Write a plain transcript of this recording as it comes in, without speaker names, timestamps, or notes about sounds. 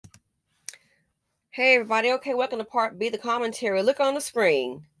Hey everybody, okay, welcome to Part B, the commentary. Look on the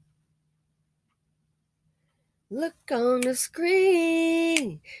screen. Look on the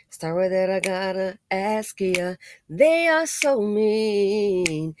screen. Story that I gotta ask ya. They are so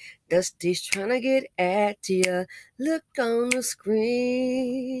mean. Dusty's trying to get at ya. Look on the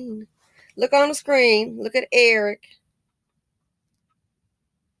screen. Look on the screen. Look at Eric.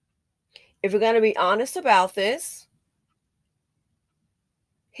 If we're gonna be honest about this,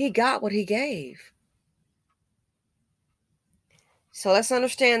 he got what he gave. So let's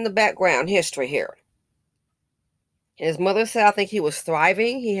understand the background history here. His mother said, I think he was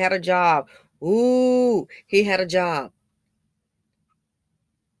thriving. He had a job. Ooh, he had a job.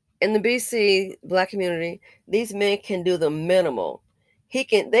 In the BC Black community, these men can do the minimal. They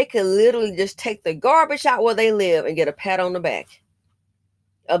can literally just take the garbage out where they live and get a pat on the back.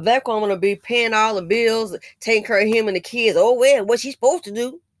 A black woman will be paying all the bills, taking care of him and the kids. Oh, well, what's she supposed to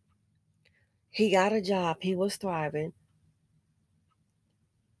do? He got a job. He was thriving.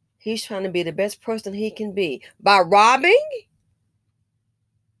 He's trying to be the best person he can be. By robbing?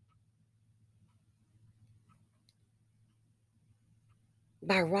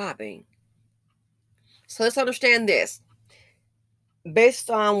 By robbing. So let's understand this. Based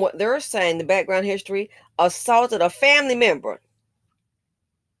on what they're saying, the background history, assaulted a family member.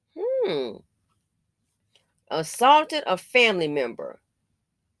 Assaulted a family member.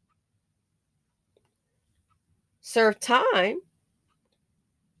 Served time.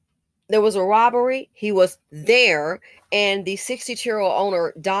 There was a robbery. He was there, and the 62-year-old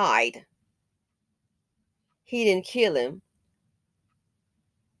owner died. He didn't kill him.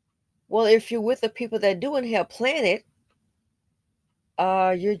 Well, if you're with the people that do and help plan it,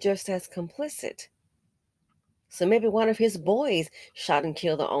 you're just as complicit. So maybe one of his boys shot and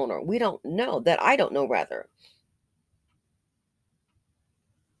killed the owner. We don't know. That I don't know, rather.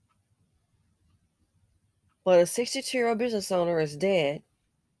 But a 62-year-old business owner is dead,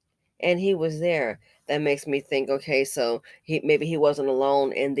 and he was there. That makes me think, okay, so maybe he wasn't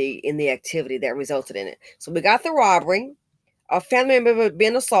alone in the activity that resulted in it. So we got the robbery, a family member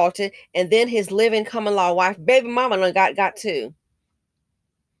being assaulted, and then his living common law wife, baby mama, got too.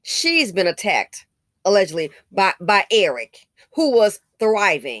 She's been attacked, allegedly, by Eric, who was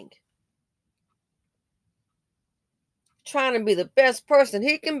thriving, trying to be the best person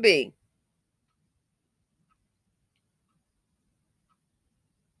he can be.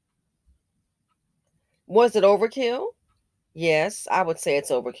 Was it overkill? Yes, I would say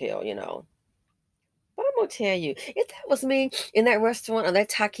it's overkill, But I'm gonna tell you, if that was me in that restaurant or that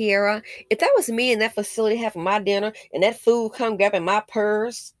taqueria, if that was me in that facility having my dinner and that food come grabbing my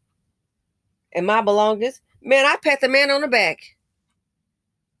purse and my belongings, man, I pat the man on the back.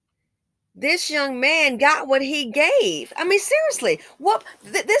 This young man got what he gave. I mean, seriously, what?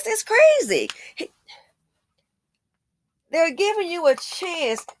 This is crazy. They're giving you a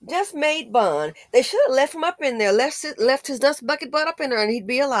chance. Just made bond. They should have left him up in there, left his dust bucket butt up in there, and he'd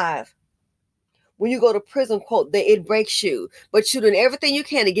be alive. When you go to prison, quote, it breaks you. But you're doing everything you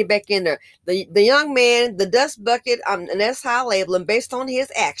can to get back in there. The young man, the dust bucket, and that's how I label him based on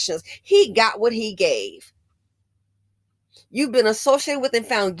his actions. He got what he gave. You've been associated with and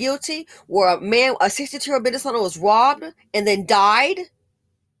found guilty where a 62-year-old business owner was robbed and then died.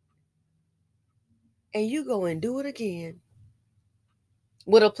 And you go and do it again.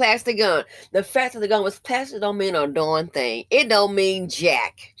 With a plastic gun. The fact that the gun was plastic don't mean a darn thing. It don't mean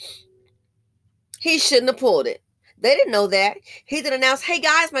jack. He shouldn't have pulled it. They didn't know that. He didn't announce, hey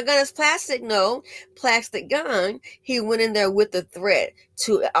guys, my gun is plastic. No, plastic gun. He went in there with the threat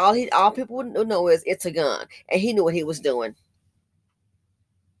to all people would know is it's a gun. And he knew what he was doing.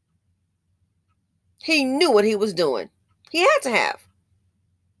 He knew what he was doing. He had to have.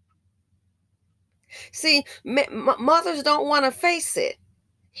 See, mothers don't want to face it.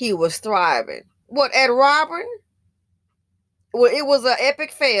 He was thriving. What, at robbing? Well, it was an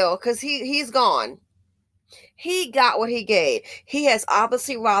epic fail because he's gone. He got what he gave. He has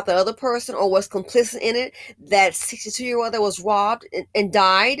obviously robbed the other person or was complicit in it. That 62-year-old that was robbed and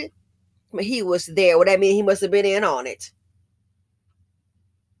died, but he was there. What that mean? He must have been in on it.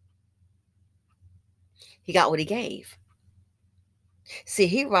 He got what he gave. See,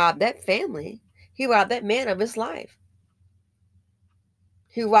 he robbed that family. He robbed that man of his life.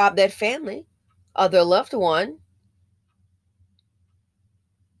 He robbed that family of their loved one.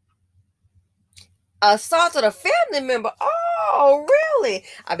 Assaulted a family member. Oh, really?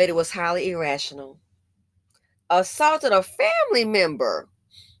 I bet it was highly irrational. Assaulted a family member.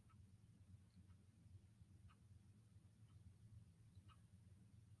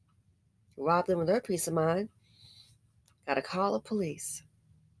 Robbed them of their peace of mind. Got to call the police.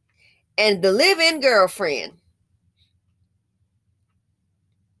 and the live-in girlfriend.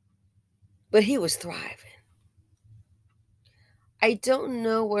 But he was thriving. I don't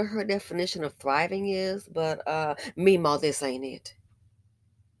know what her definition of thriving is, but meanwhile, this ain't it.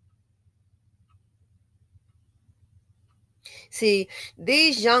 See,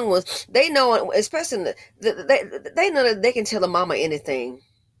 these young ones, they know, especially they know that they can tell a mama anything.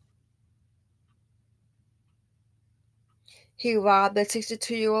 He robbed that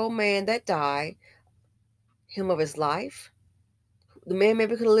 62-year-old man that died, him of his life. The man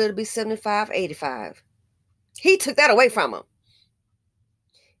maybe could have lived to be 75, 85. He took that away from him.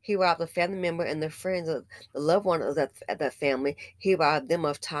 He robbed a family member and the friends of the loved one of that family. He robbed them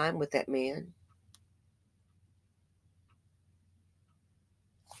of time with that man.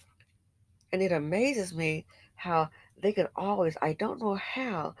 And it amazes me how they can always, I don't know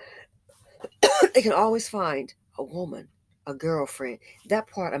how, they can always find a woman, a girlfriend. That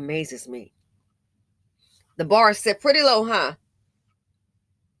part amazes me. The bar is set pretty low, huh?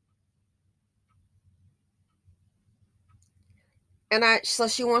 And so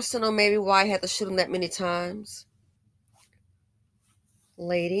she wants to know maybe why I had to shoot him that many times.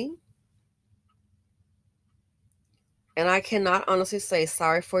 Lady, and I cannot honestly say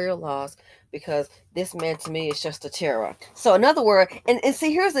sorry for your loss because this man to me is just a terror. So in other words, and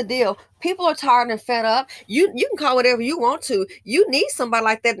see, here's the deal. People are tired and fed up. You can call whatever you want to. You need somebody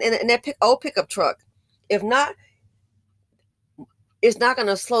like that in that old pickup truck. If not, it's not going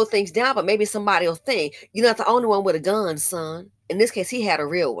to slow things down, but maybe somebody will think, you're not the only one with a gun, son. In this case, he had a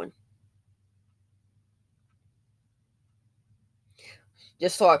real one.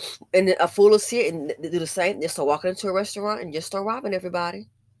 Just start, and a fool will see it and do the same. Just start walking into a restaurant and just start robbing everybody.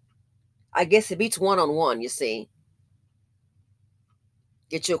 I guess it beats one-on-one, you see.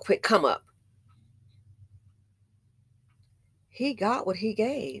 Get you a quick come up. He got what he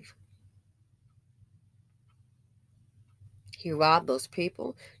gave. He robbed those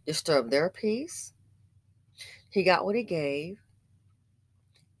people, disturbed their peace. He got what he gave.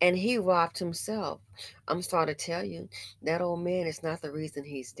 And he robbed himself. I'm starting to tell you, that old man is not the reason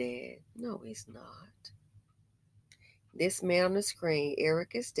he's dead. No, he's not. This man on the screen,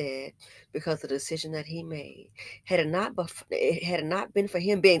 Eric, is dead because of the decision that he made. Had it not been for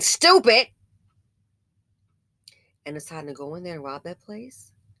him being stupid and deciding to go in there and rob that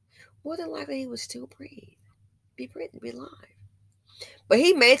place, more than likely he would still breathe, be alive. But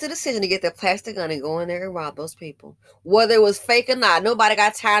he made the decision to get that plastic gun and go in there and rob those people. Whether it was fake or not, nobody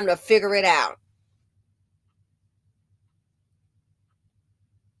got time to figure it out.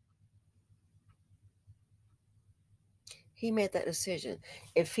 He made that decision.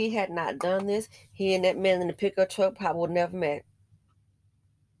 If he had not done this, he and that man in the pickup truck probably would never met.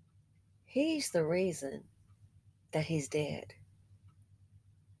 He's the reason that he's dead.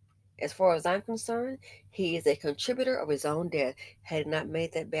 As far as I'm concerned, he is a contributor of his own death had he not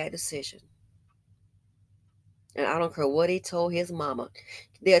made that bad decision. And I don't care what he told his mama.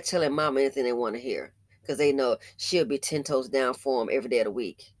 They'll tell his mama anything they want to hear because they know she'll be 10 toes down for him every day of the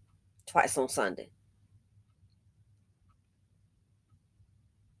week, twice on Sunday.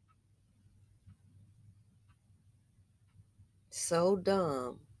 So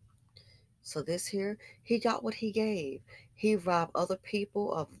dumb. So this here, he got what he gave. He robbed other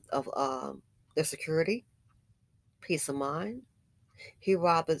people of their security, peace of mind. He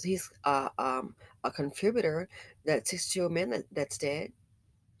robbed. He's a contributor. That 6-year-old man that's dead.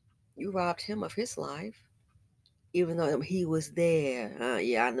 You robbed him of his life, even though he was there.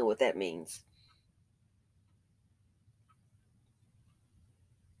 Yeah, I know what that means.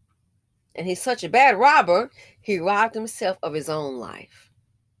 And he's such a bad robber. He robbed himself of his own life.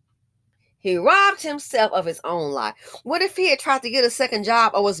 He robbed himself of his own life. What if he had tried to get a second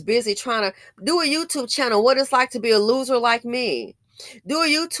job or was busy trying to do a YouTube channel, what it's like to be a loser like me? Do a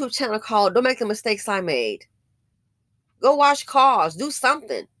YouTube channel called Don't Make the Mistakes I Made. Go wash cars. Do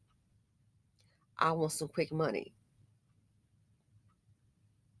something. I want some quick money.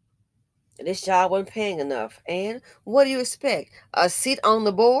 This job wasn't paying enough. And what do you expect? A seat on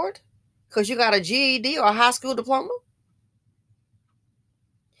the board? Because you got a GED or a high school diploma?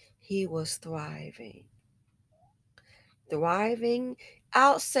 He was thriving. Thriving.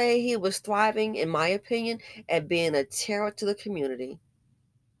 I'll say he was thriving, in my opinion, at being a terror to the community.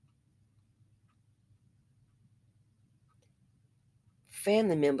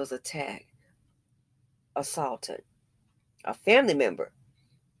 Family members attacked, assaulted. A family member,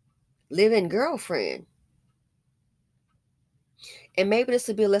 live-in girlfriend. And maybe this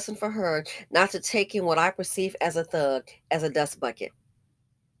would be a lesson for her not to take in what I perceive as a thug, as a dust bucket.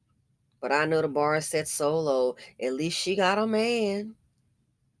 But I know the bar is set so low. At least she got a man.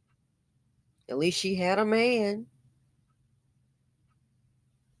 At least she had a man.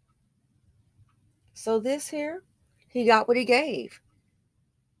 So this here, he got what he gave.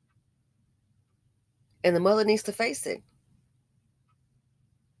 And the mother needs to face it.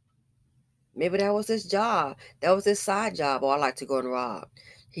 Maybe that was his job. That was his side job. Oh, I like to go and rob.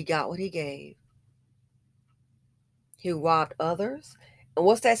 He got what he gave. He robbed others. And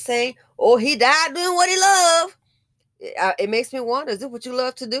what's that saying? Oh, he died doing what he loved. It makes me wonder, is this what you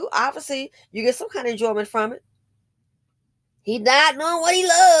love to do? Obviously, you get some kind of enjoyment from it. He died doing what he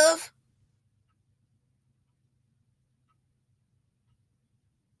loved.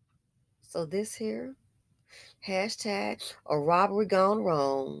 So this here, hashtag a robbery gone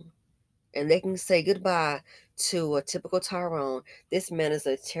wrong. And they can say goodbye to a typical Tyrone. This man is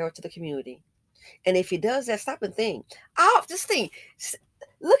a terror to the community. And if he does that, stop and think. Just think.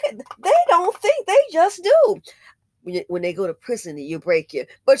 Look at, they don't think, they just do. When they go to prison, you break you.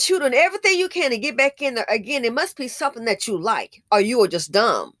 But you're doing everything you can to get back in there. Again, it must be something that you like, or you are just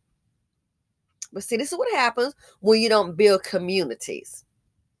dumb. But see, this is what happens when you don't build communities.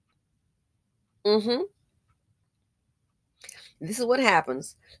 This is what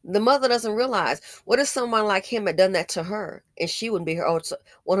happens. The mother doesn't realize, what if someone like him had done that to her and she wouldn't be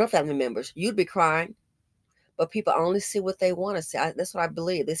one of her family members? You'd be crying. But people only see what they want to see. That's what I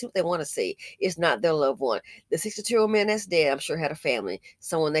believe. They see what they want to see. It's not their loved one. The 62-year-old man that's dead, I'm sure, had a family,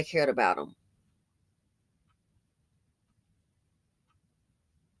 someone that cared about him.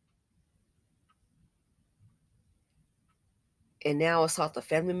 And now assault the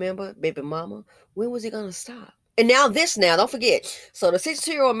family member, baby mama. When was he going to stop? And now, don't forget. So the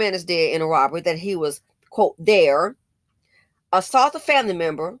 62-year-old man is dead in a robbery that he was, quote, there. Assault the family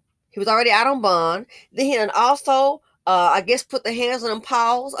member. He was already out on bond. Then he also, I guess, put the hands on them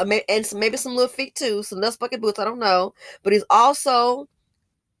paws, and maybe some little feet too, some nuts bucket boots, I don't know. But he's also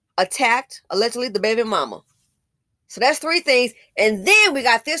attacked, allegedly, the baby mama. So that's 3 things. And then we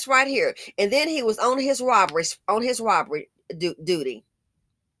got this right here. And then he was on his robbery duty.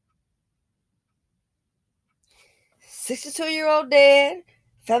 62-year-old dead,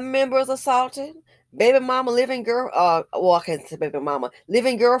 family members assaulted, baby mama, living I can't say baby mama,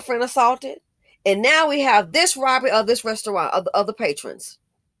 living girlfriend assaulted. And now we have this robbery of this restaurant, of the patrons.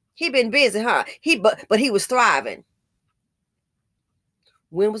 He been busy, huh? But he was thriving.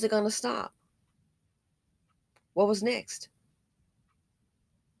 When was it going to stop? What was next?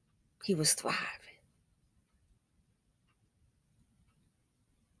 He was thriving.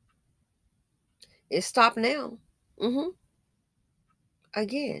 It stopped now.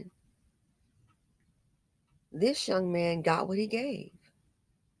 Again, this young man got what he gave.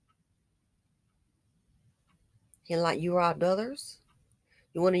 He like, you robbed others?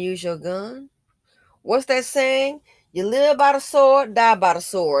 You want to use your gun? What's that saying? You live by the sword, die by the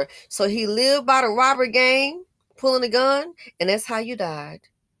sword. So he lived by the robbery game, pulling a gun, and that's how you died.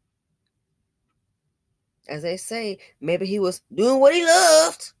 As they say, maybe he was doing what he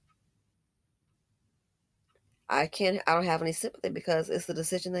loved. I don't have any sympathy because it's the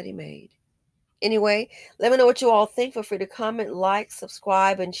decision that he made. Anyway, let me know what you all think. Feel free to comment, like,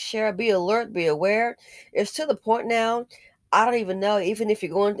 subscribe, and share. Be alert, be aware. It's to the point now, I don't even know, even if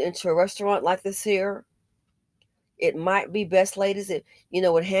you're going into a restaurant like this here, it might be best, ladies, if,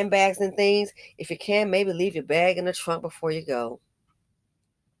 with handbags and things, if you can, maybe leave your bag in the trunk before you go.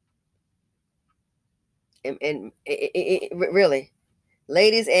 And really,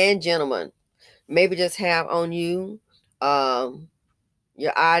 ladies and gentlemen, maybe just have on you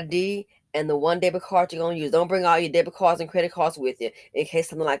your ID and the one debit card you're going to use. Don't bring all your debit cards and credit cards with you in case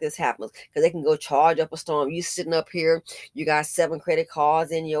something like this happens, because they can go charge up a storm. You sitting up here, you got 7 credit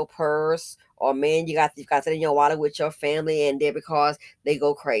cards in your purse, or man, you got that in your wallet with your family and debit cards. They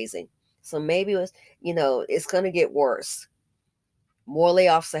go crazy. So maybe it's going to get worse. More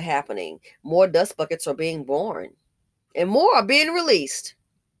layoffs are happening. More dust buckets are being born, and more are being released.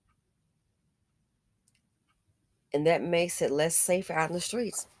 And that makes it less safe out in the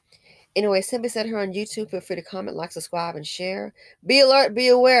streets. Anyway, Simply Said here on YouTube. Feel free to comment, like, subscribe, and share. Be alert, be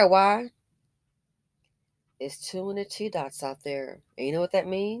aware. Why? It's 2 and 2 dots out there. And you know what that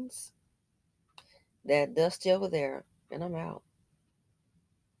means? That dusty over there. And I'm out.